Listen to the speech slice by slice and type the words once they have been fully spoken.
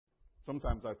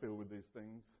sometimes I feel with these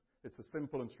things. It's a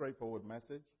simple and straightforward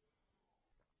message.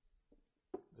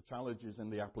 The challenge is in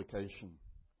the application.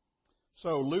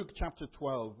 So, Luke chapter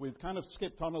 12. We've kind of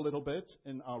skipped on a little bit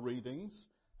in our readings.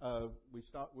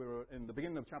 We're in the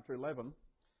beginning of chapter 11.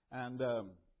 And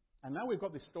now we've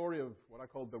got this story of what I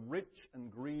call the rich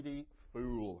and greedy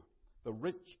fool. The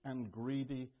rich and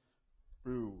greedy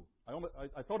fool.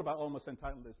 I thought about almost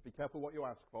entitling this, be careful what you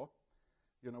ask for.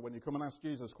 You know, when you come and ask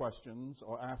Jesus questions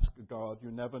or ask God, you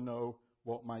never know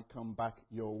what might come back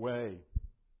your way.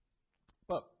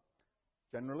 But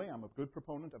generally, I'm a good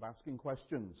proponent of asking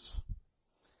questions.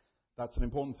 That's an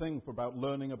important thing about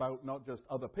learning about not just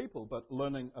other people, but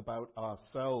learning about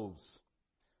ourselves.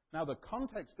 Now, the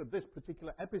context of this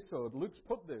particular episode, Luke's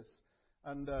put this,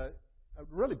 and it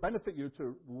really benefit you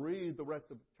to read the rest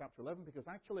of chapter 11, because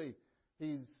actually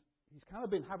he's kind of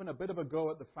been having a bit of a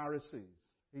go at the Pharisees.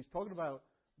 He's talking about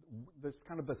this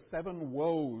kind of the 7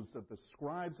 woes of the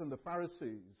scribes and the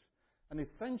Pharisees. And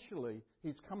essentially,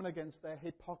 he's coming against their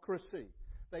hypocrisy.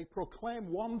 They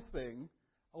proclaim one thing,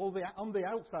 on the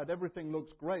outside everything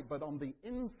looks great, but on the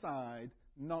inside,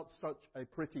 not such a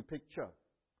pretty picture.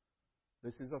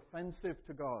 This is offensive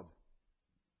to God,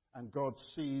 and God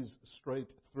sees straight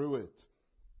through it.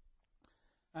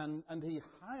 And he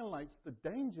highlights the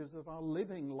dangers of our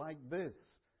living like this.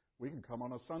 We can come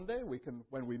on a Sunday,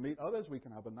 when we meet others, we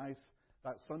can have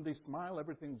that Sunday smile,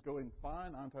 everything's going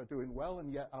fine, aren't I doing well?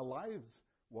 And yet our lives,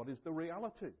 what is the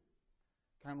reality?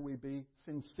 Can we be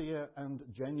sincere and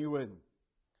genuine?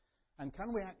 And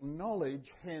can we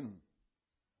acknowledge Him?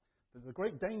 There's a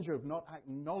great danger of not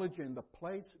acknowledging the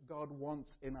place God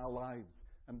wants in our lives.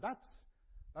 And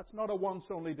that's not a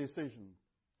once-only decision.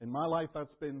 In my life,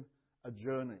 that's been a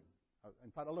journey. In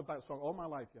fact, I love that song, All My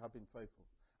Life You Have Been Faithful.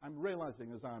 I'm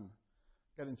realizing as I'm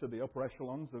getting to the upper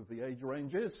echelons of the age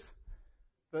ranges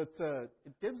that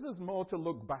it gives us more to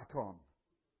look back on.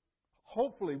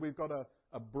 Hopefully, we've got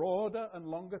a broader and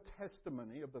longer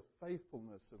testimony of the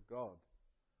faithfulness of God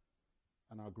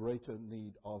and our greater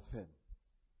need of Him.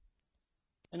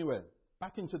 Anyway,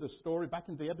 back into the story, back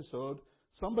into the episode.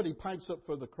 Somebody pipes up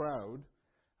for the crowd.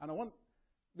 And I want,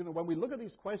 when we look at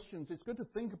these questions, it's good to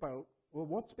think about, well,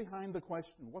 what's behind the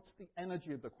question? What's the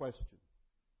energy of the question?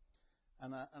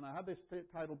 And I had this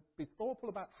title, Be Thoughtful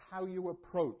About How You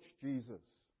Approach Jesus.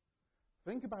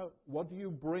 Think about what do you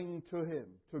bring to Him,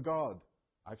 to God,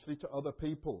 actually to other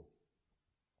people.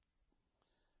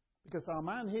 Because our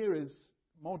man here is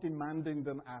more demanding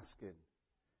than asking.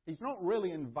 He's not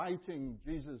really inviting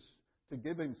Jesus to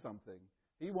give him something.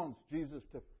 He wants Jesus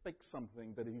to fix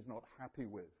something that he's not happy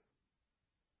with.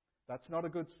 That's not a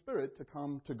good spirit to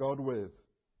come to God with.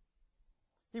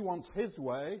 He wants His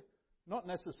way, not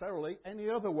necessarily any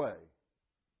other way.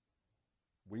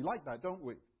 We like that, don't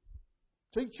we?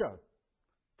 Teacher,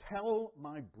 tell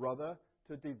my brother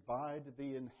to divide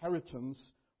the inheritance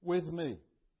with me.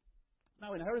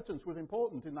 Now, inheritance was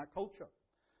important in that culture.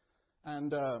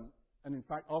 And in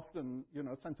fact, often,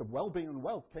 a sense of well-being and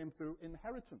wealth came through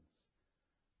inheritance.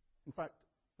 In fact,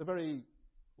 the very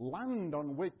land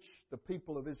on which the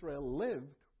people of Israel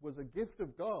lived was a gift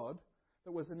of God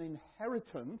that was an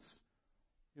inheritance.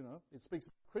 It speaks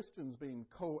of Christians being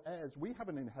co-heirs. We have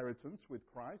an inheritance with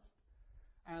Christ.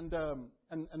 And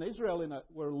Israel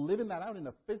were living that out in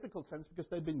a physical sense because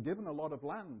they'd been given a lot of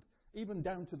land, even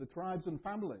down to the tribes and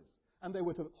families. And they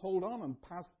were to hold on and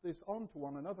pass this on to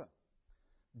one another.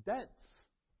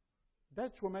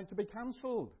 Debts were meant to be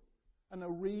cancelled, and a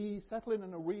resettling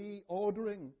and a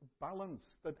reordering balance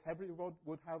that everyone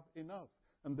would have enough.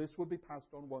 And this would be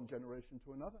passed on one generation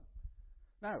to another.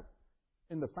 Now,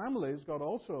 in the families, God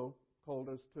also called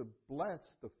us to bless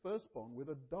the firstborn with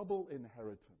a double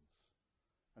inheritance.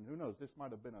 And who knows, this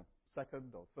might have been a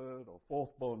second or third or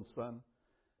fourth-born son,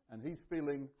 and he's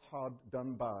feeling hard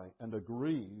done by and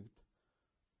aggrieved,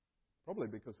 probably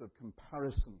because of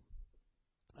comparison.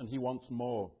 And he wants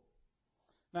more.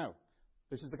 Now,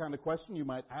 this is the kind of question you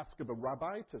might ask of a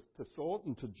rabbi to sort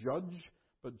and to judge,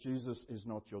 but Jesus is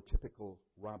not your typical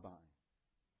rabbi.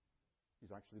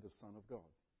 He's actually the Son of God.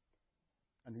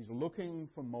 And He's looking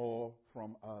for more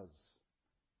from us.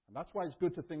 And that's why it's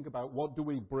good to think about what do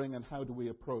we bring and how do we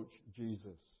approach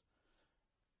Jesus.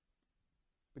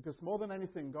 Because more than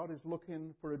anything, God is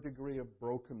looking for a degree of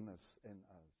brokenness in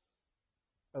us,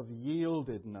 of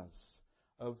yieldedness,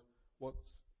 of what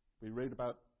we read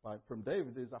about from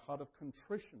David is a heart of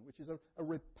contrition, which is a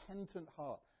repentant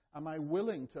heart. Am I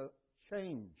willing to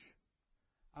change?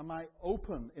 Am I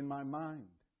open in my mind?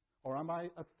 Or am I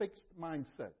a fixed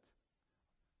mindset?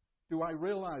 Do I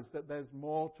realize that there's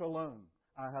more to learn?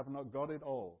 I have not got it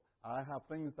all. I have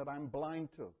things that I'm blind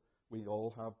to. We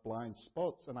all have blind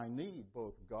spots, and I need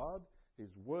both God, His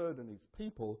Word, and His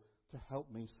people to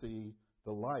help me see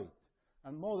the light.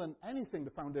 And more than anything,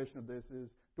 the foundation of this is,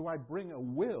 do I bring a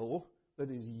will that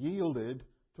is yielded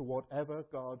to whatever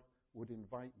God would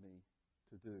invite me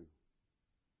to do?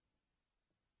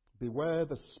 Beware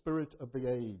the spirit of the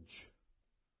age.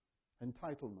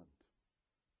 Entitlement.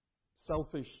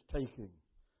 Selfish taking.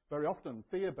 Very often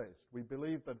fear-based. We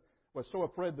believe that we're so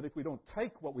afraid that if we don't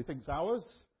take what we think is ours,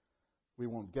 we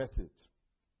won't get it.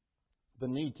 The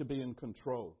need to be in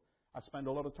control. I've spent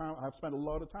a lot of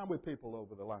time with people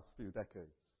over the last few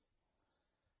decades.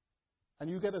 And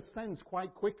you get a sense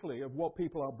quite quickly of what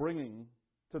people are bringing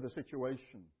to the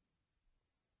situation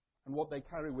and what they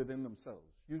carry within themselves.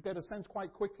 You get a sense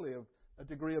quite quickly of a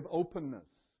degree of openness,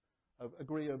 of a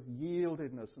degree of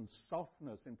yieldedness and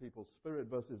softness in people's spirit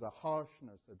versus a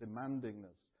harshness, a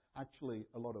demandingness, actually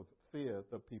a lot of fear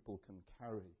that people can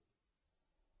carry.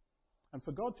 And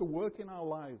for God to work in our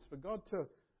lives, for God to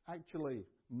actually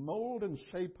mold and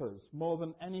shape us more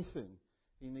than anything,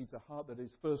 He needs a heart that is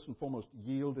first and foremost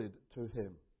yielded to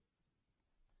Him.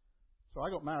 So I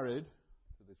got married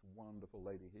to this wonderful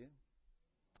lady here.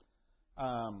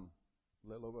 A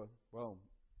little over,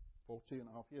 40 and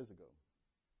a half years ago.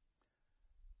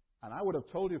 And I would have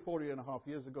told you 40 and a half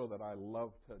years ago that I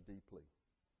loved her deeply.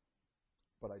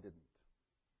 But I didn't.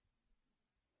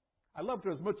 I loved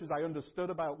her as much as I understood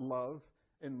about love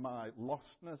in my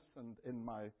lostness and in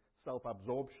my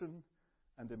self-absorption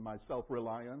and in my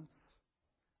self-reliance.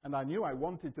 And I knew I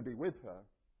wanted to be with her,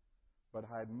 but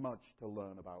I had much to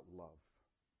learn about love.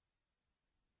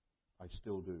 I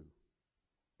still do.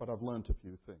 But I've learned a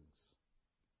few things.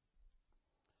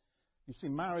 You see,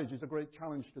 marriage is a great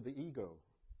challenge to the ego.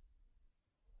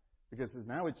 Because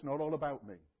now it's not all about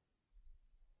me.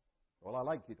 Well, I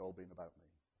like it all being about me.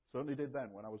 Certainly did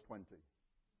then when I was 20.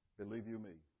 Believe you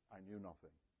me, I knew nothing.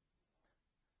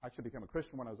 I actually became a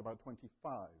Christian when I was about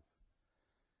 25.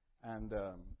 And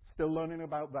still learning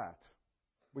about that,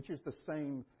 which is the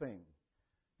same thing.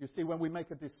 You see, when we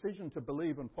make a decision to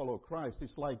believe and follow Christ,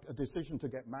 it's like a decision to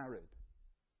get married.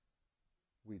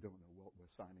 We don't know what we're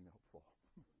signing up for.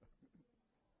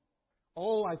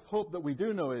 All I hope that we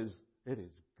do know is it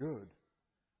is good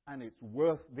and it's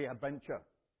worth the adventure.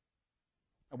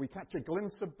 And we catch a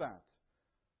glimpse of that.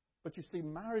 But you see,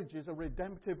 marriage is a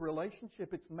redemptive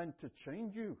relationship. It's meant to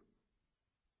change you,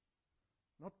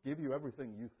 not give you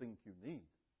everything you think you need.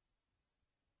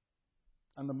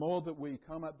 And the more that we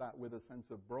come at that with a sense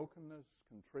of brokenness,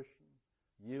 contrition,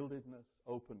 yieldedness,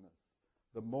 openness,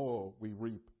 the more we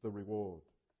reap the reward.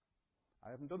 I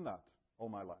haven't done that all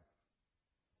my life.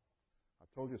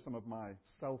 I've told you some of my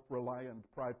self-reliant,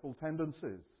 prideful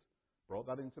tendencies. Brought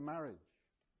that into marriage.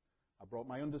 I brought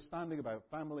my understanding about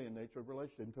family and nature of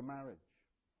relationship into marriage.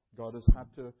 God has had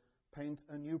to paint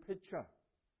a new picture.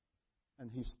 And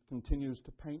He continues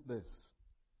to paint this.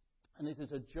 And it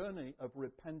is a journey of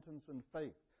repentance and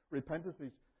faith. Repentance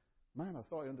is, man, I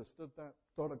thought I understood that.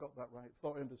 Thought I got that right.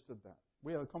 Thought I understood that.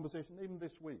 We had a conversation even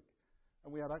this week.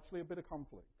 And we had actually a bit of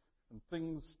conflict. And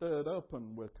things stirred up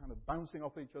and we're kind of bouncing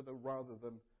off each other rather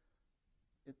than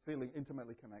it feeling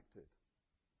intimately connected.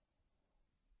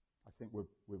 I think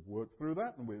we've worked through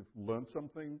that and we've learned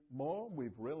something more.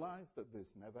 We've realized that this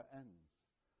never ends.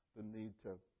 The need to,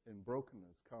 in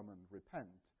brokenness, come and repent.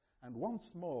 And once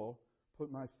more,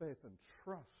 put my faith and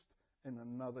trust in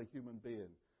another human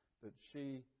being that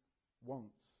she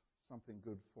wants something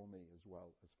good for me as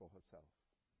well as for herself.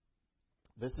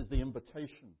 This is the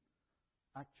invitation,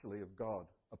 actually, of God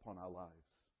upon our lives.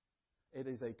 It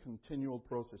is a continual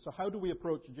process. So how do we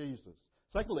approach Jesus?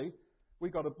 Secondly, we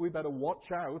better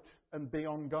watch out and be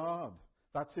on guard.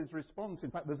 That's His response. In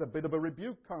fact, there's a bit of a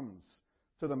rebuke comes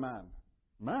to the man.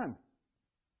 Man,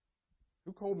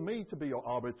 who called me to be your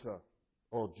arbiter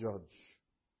or judge?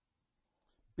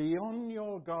 Be on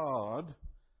your guard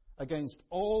against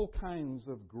all kinds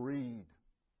of greed.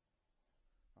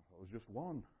 I thought it was just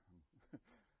one.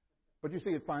 But you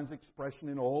see, it finds expression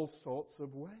in all sorts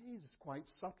of ways, quite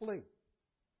subtly.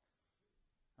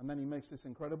 And then he makes this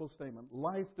incredible statement.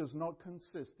 Life does not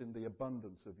consist in the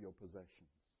abundance of your possessions.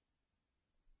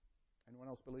 Anyone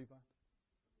else believe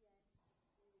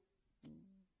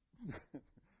that?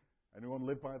 Anyone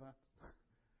live by that?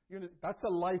 That's a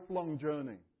lifelong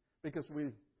journey. Because we,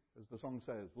 as the song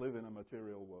says, live in a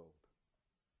material world.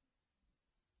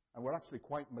 And we're actually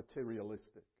quite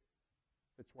materialistic.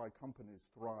 It's why companies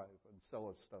thrive and sell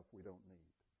us stuff we don't need.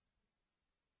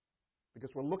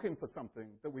 Because we're looking for something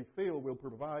that we feel will be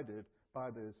provided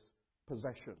by this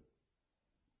possession.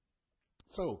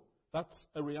 So, that's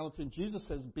a reality. And Jesus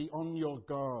says, be on your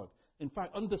guard. In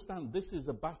fact, understand this is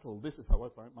a battle. This is how I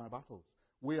fight my battles.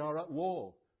 We are at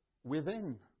war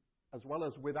within as well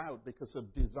as without because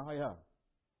of desire.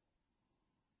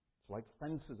 It's like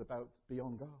fences about to be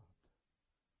on guard.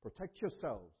 Protect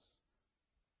yourselves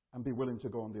and be willing to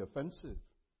go on the offensive.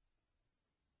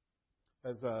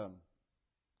 There's a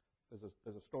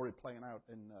story playing out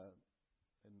in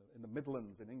the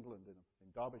Midlands in England, in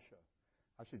Derbyshire,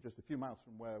 actually just a few miles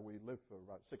from where we lived for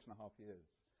about 6.5 years,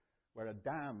 where a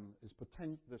dam is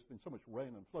there's been so much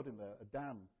rain and flooding there, a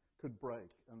dam could break,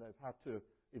 and they've had to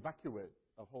evacuate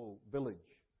a whole village,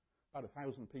 about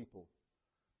 1,000 people,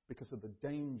 because of the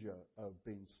danger of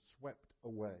being swept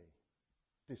away,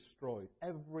 destroyed,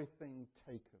 everything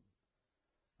taken.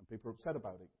 And people are upset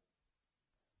about it.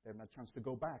 They haven't had a chance to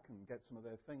go back and get some of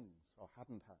their things, or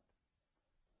hadn't had.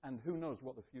 And who knows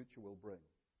what the future will bring.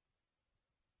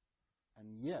 And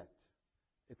yet,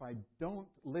 if I don't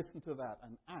listen to that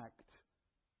and act,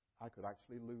 I could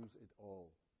actually lose it all.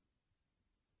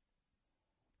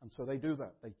 And so they do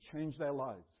that. They change their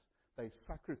lives. They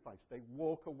sacrifice. They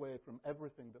walk away from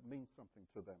everything that means something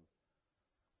to them.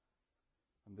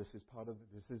 And this is part of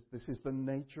this is the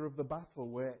nature of the battle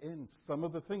we're in. Some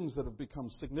of the things that have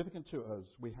become significant to us,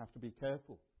 we have to be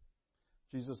careful.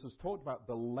 Jesus has talked about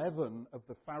the leaven of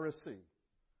the Pharisee.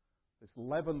 This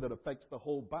leaven that affects the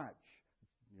whole batch.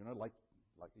 Like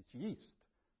it's yeast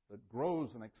that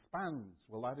grows and expands.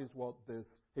 Well, that is what this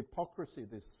hypocrisy,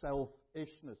 this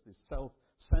selfishness, this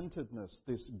self-centeredness,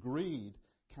 this greed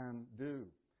can do.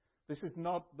 This is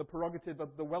not the prerogative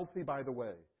of the wealthy, by the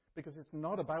way, because it's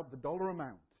not about the dollar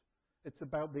amount. It's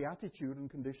about the attitude and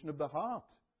condition of the heart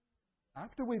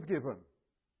after we've given,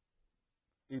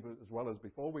 even as well as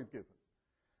before we've given.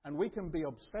 And we can be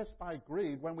obsessed by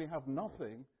greed when we have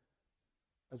nothing,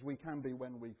 as we can be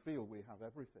when we feel we have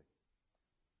everything.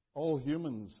 All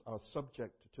humans are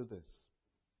subject to this.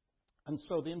 And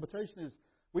so the invitation is,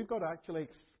 we've got to actually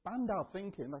expand our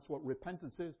thinking. That's what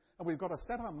repentance is. And we've got to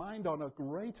set our mind on a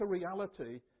greater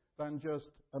reality than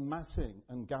just amassing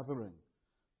and gathering.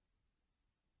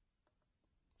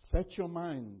 Set your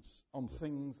minds on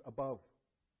things above,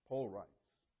 Paul writes.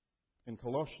 In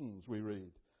Colossians we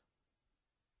read,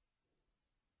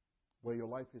 where your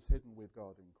life is hidden with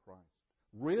God in Christ.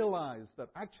 Realize that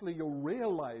actually your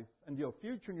real life and your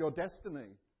future and your destiny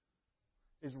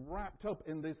is wrapped up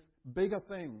in this bigger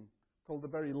thing called the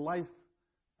very life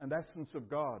and essence of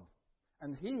God.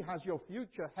 And He has your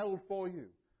future held for you,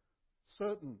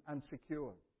 certain and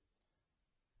secure.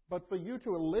 But for you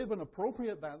to live and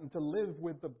appropriate that and to live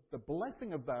with the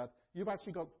blessing of that, you've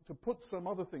actually got to put some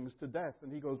other things to death.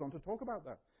 And he goes on to talk about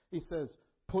that. He says,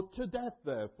 put to death,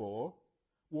 therefore,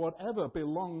 whatever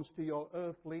belongs to your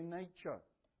earthly nature.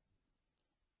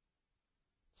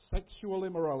 Sexual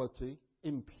immorality,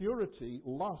 impurity,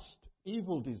 lust,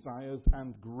 evil desires,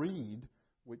 and greed,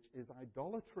 which is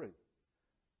idolatry.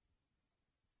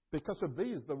 Because of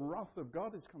these, the wrath of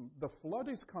God is coming. The flood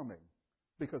is coming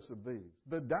because of these.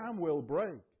 The dam will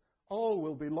break. All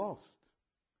will be lost.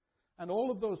 And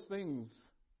all of those things,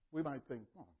 we might think,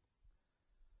 oh,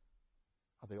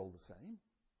 are they all the same?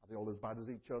 Are they all as bad as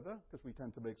each other? Because we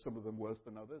tend to make some of them worse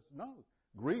than others. No.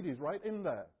 Greed is right in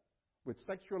there. With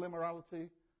sexual immorality,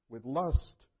 with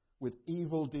lust, with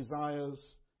evil desires,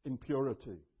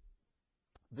 impurity.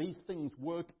 These things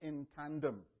work in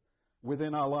tandem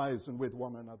within our lives and with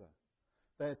one another.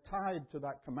 They're tied to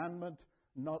that commandment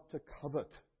not to covet.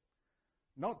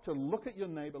 Not to look at your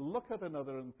neighbor, look at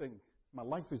another and think, my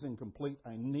life is incomplete,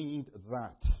 I need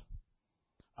that.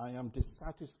 I am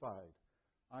dissatisfied.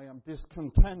 I am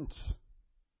discontent.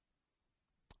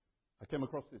 I came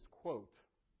across this quote,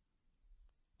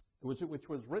 which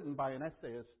was written by an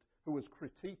essayist who was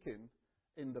critiquing,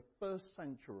 in the first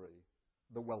century,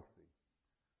 the wealthy.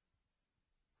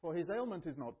 For his ailment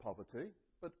is not poverty,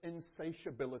 but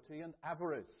insatiability and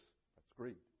avarice, that's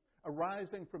greed,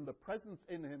 arising from the presence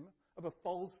in him of a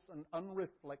false and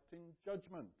unreflecting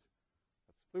judgment,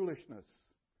 that's foolishness.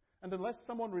 And unless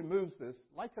someone removes this,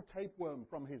 like a tapeworm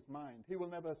from his mind, he will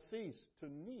never cease to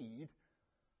need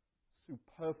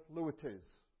superfluities,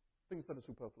 things that are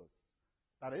superfluous.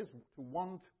 That is, to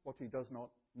want what he does not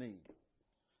need.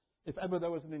 If ever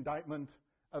there was an indictment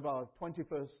of our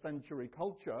 21st century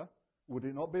culture, would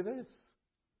it not be this?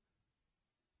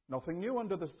 Nothing new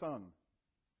under the sun,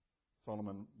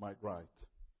 Solomon might write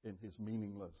in his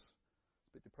Meaningless. It's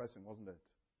a bit depressing, wasn't it?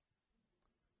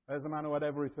 There's a man who had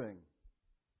everything.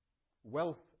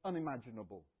 Wealth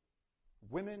unimaginable.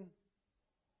 Women,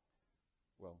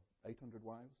 800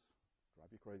 wives, drive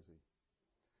you crazy.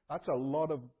 That's a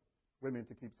lot of women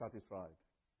to keep satisfied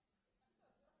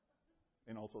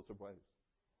in all sorts of ways.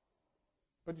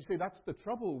 But you see, that's the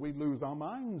trouble. We lose our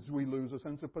minds. We lose a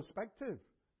sense of perspective.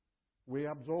 We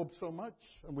absorb so much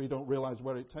and we don't realize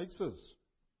where it takes us.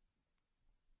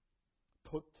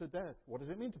 Put to death. What does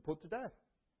it mean to put to death?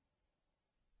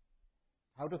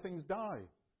 How do things die?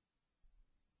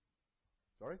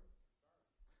 Sorry?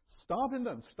 Starving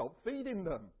them. Stop feeding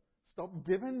them. Stop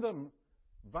giving them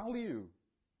value,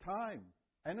 time,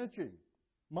 energy,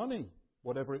 money,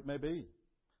 whatever it may be.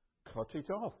 Cut it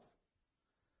off.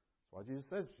 That's why Jesus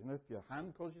says, if your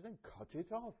hand causes you sin, cut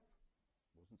it off.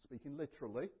 He wasn't speaking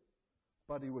literally,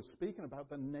 but he was speaking about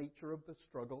the nature of the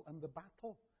struggle and the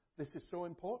battle. This is so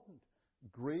important.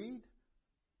 Greed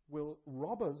will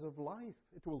rob us of life.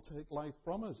 It will take life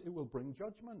from us. It will bring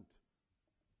judgment,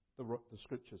 the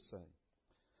scriptures say.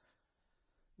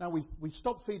 Now, we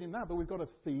stop feeding that, but we've got to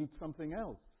feed something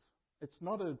else. It's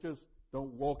not a just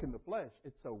don't walk in the flesh.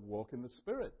 It's a walk in the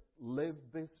Spirit. Live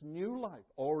this new life.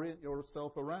 Orient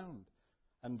yourself around.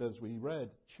 And as we read,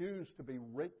 choose to be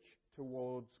rich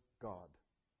towards God.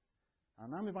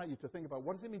 And I invite you to think about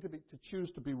what does it mean to choose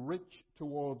to be rich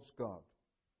towards God?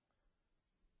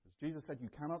 As Jesus said, you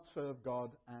cannot serve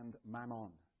God and mammon.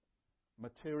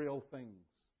 Material things,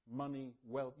 money,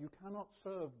 wealth. You cannot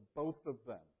serve both of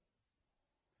them.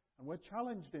 And we're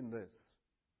challenged in this,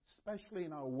 especially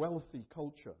in our wealthy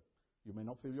culture. You may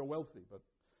not feel you're wealthy, but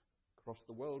across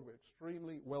the world we're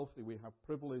extremely wealthy. We have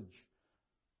privilege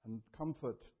and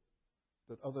comfort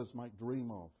that others might dream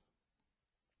of.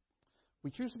 We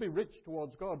choose to be rich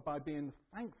towards God by being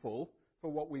thankful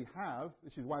for what we have.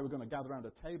 This is why we're going to gather around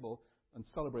a table and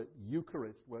celebrate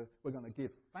Eucharist, where we're going to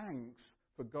give thanks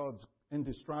for God's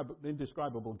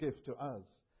indescribable gift to us.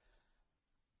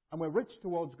 And we're rich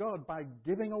towards God by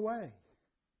giving away,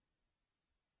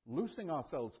 loosing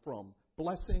ourselves from,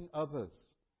 blessing others.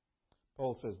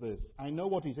 Paul says this, I know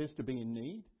what it is to be in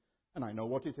need, and I know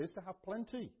what it is to have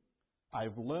plenty.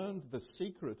 I've learned the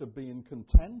secret of being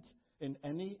content in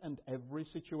any and every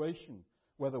situation,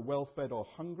 whether well-fed or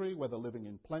hungry, whether living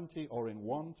in plenty or in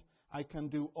want. I can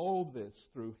do all this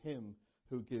through Him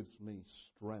who gives me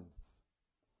strength.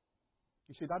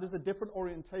 You see, that is a different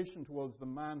orientation towards the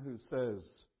man who says,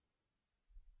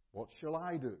 what shall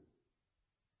I do?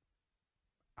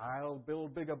 I'll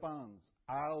build bigger barns.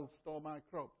 I'll store my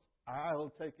crops. I'll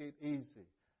take it easy.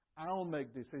 I'll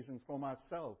make decisions for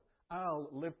myself. I'll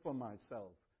live for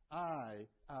myself. I.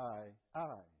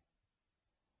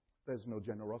 There's no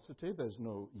generosity. There's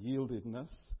no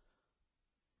yieldedness.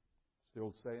 It's the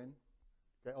old saying,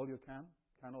 get all you can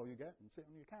all you get, and sit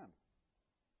on your can.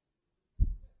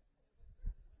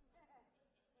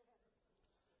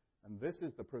 And this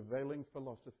is the prevailing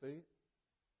philosophy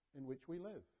in which we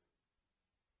live.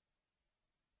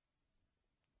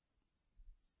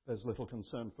 There's little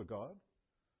concern for God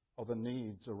or the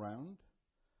needs around.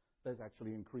 There's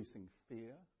actually increasing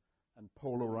fear and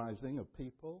polarizing of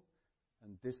people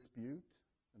and dispute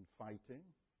and fighting.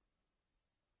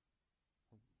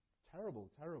 Terrible,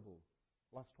 terrible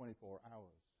last 24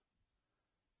 hours.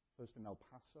 First in El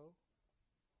Paso,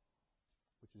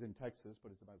 which is in Texas,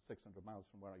 but it's about 600 miles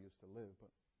from where I used to live. But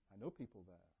I know people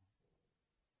there.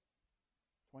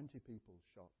 20 people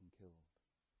shot and killed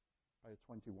by a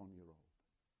 21-year-old.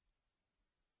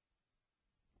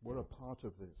 We're a part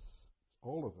of this. It's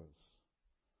all of us.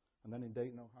 And then in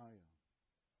Dayton, Ohio,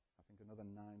 I think another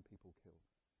 9 people killed.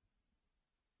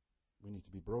 We need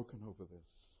to be broken over this.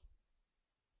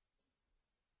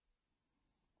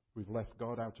 We've left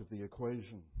God out of the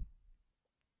equation.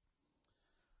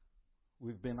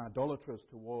 We've been idolatrous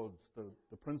towards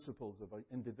the principles of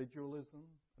individualism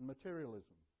and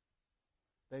materialism.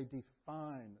 They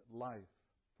define life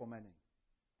for many.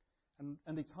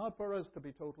 And it's hard for us to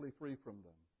be totally free from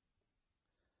them.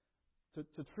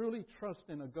 To truly trust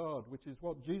in a God, which is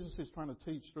what Jesus is trying to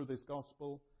teach through this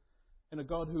gospel, in a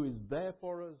God who is there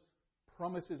for us,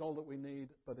 promises all that we need,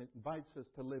 but invites us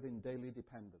to live in daily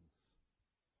dependence.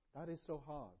 That is so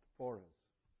hard for us.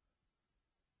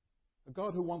 A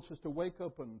God who wants us to wake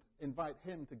up and invite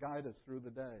Him to guide us through the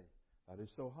day. That is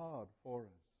so hard for us.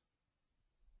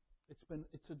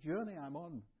 It's a journey I'm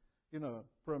on,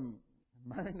 from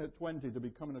marrying at 20 to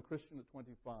becoming a Christian at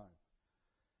 25.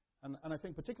 And I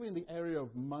think particularly in the area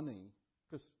of money,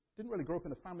 because I didn't really grow up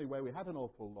in a family where we had an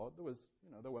awful lot.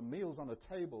 There were meals on the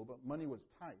table, but money was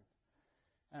tight.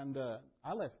 And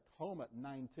I left home at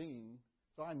 19,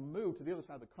 so I moved to the other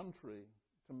side of the country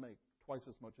to make twice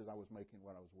as much as I was making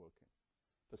where I was working,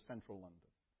 to central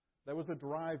London. There was a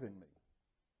drive in me.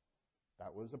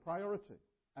 That was a priority.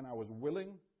 And I was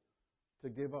willing to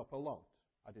give up a lot.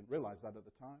 I didn't realize that at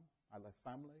the time. I left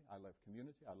family, I left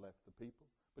community, I left the people.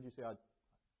 But you see, I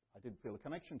didn't feel a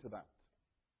connection to that.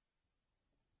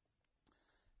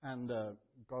 And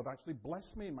God actually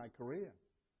blessed me in my career.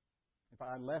 In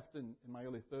fact, I left in my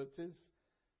early 30s.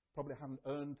 Probably haven't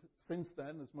earned since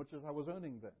then as much as I was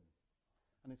earning then.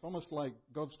 And it's almost like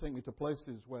God's taking me to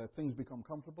places where things become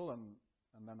comfortable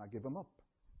and then I give them up.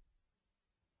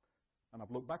 And I've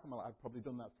looked back on my life, I've probably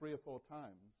done that 3 or 4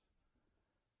 times.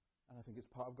 And I think it's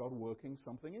part of God working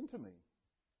something into me.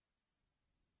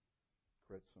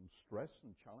 Creates some stress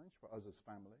and challenge for us as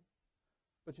family.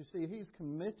 But you see, He's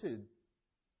committed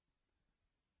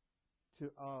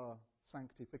to our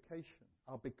sanctification,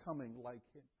 our becoming like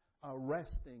Him, our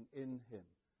resting in Him.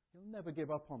 He'll never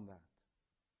give up on that.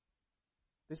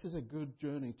 This is a good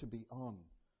journey to be on,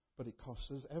 but it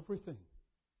costs us everything.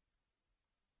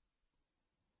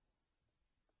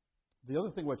 The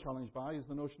other thing we're challenged by is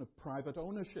the notion of private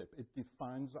ownership. It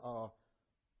defines our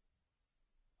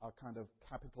kind of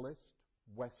capitalist,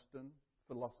 Western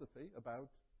philosophy about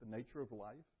the nature of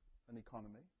life and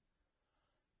economy.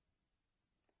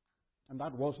 And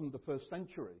that wasn't the first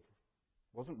century.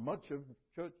 It wasn't much of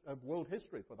world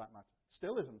history for that matter.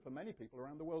 Still isn't for many people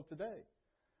around the world today.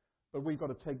 But we've got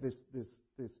to take this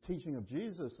teaching of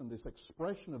Jesus and this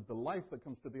expression of the life that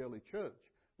comes to the early church,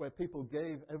 where people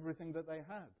gave everything that they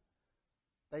had.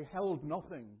 They held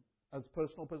nothing as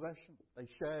personal possession. They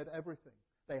shared everything.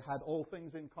 They had all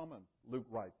things in common, Luke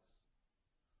writes.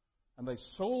 And they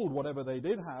sold whatever they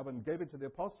did have and gave it to the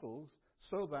apostles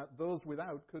so that those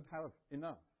without could have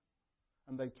enough.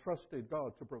 And they trusted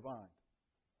God to provide.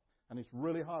 And it's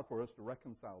really hard for us to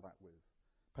reconcile that with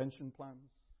pension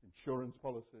plans, insurance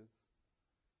policies,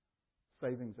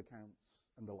 savings accounts,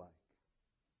 and the like.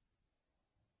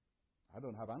 I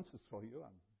don't have answers for you.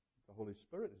 The Holy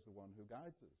Spirit is the one who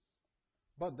guides us.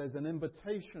 But there's an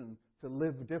invitation to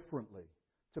live differently,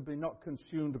 to be not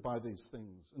consumed by these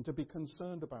things, and to be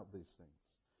concerned about these things.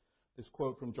 This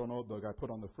quote from John Ortberg I put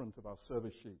on the front of our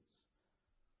service sheets.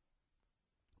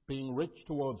 Being rich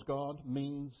towards God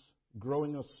means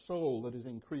growing a soul that is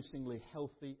increasingly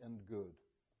healthy and good.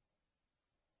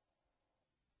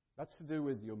 That's to do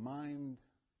with your mind,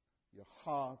 your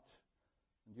heart,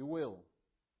 and your will.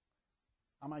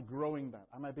 Am I growing that?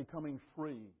 Am I becoming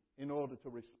free in order to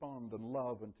respond and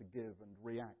love and to give and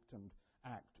react and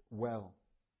act well?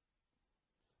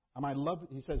 Am I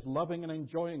he says, loving and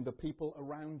enjoying the people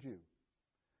around you?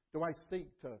 Do I seek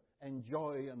to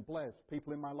enjoy and bless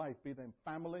people in my life, be they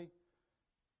family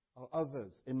or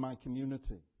others in my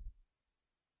community?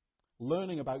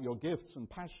 Learning about your gifts and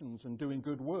passions and doing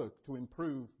good work to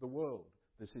improve the world.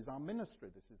 This is our ministry.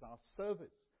 This is our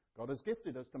service. God has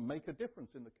gifted us to make a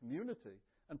difference in the community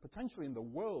and potentially in the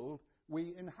world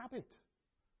we inhabit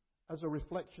as a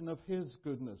reflection of His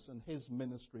goodness and His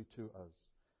ministry to us.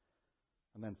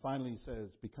 And then finally He says,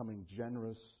 becoming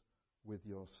generous with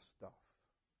your stuff.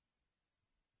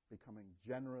 Becoming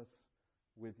generous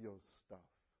with your stuff.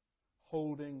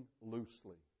 Holding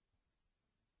loosely.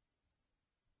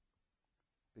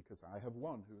 Because I have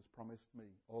one who has promised me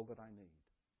all that I need.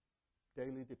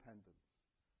 Daily dependence.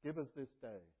 Give us this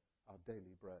day our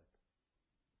daily bread.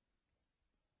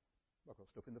 I've got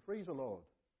stuff in the freezer, Lord.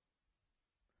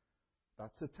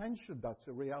 That's a tension. That's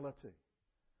a reality.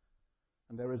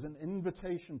 And there is an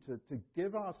invitation to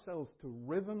give ourselves to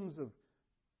rhythms of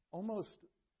almost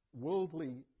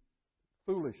worldly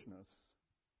foolishness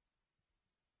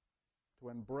to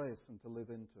embrace and to live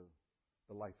into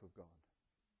the life of God.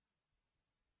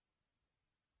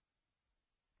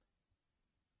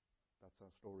 That's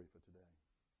our story for today.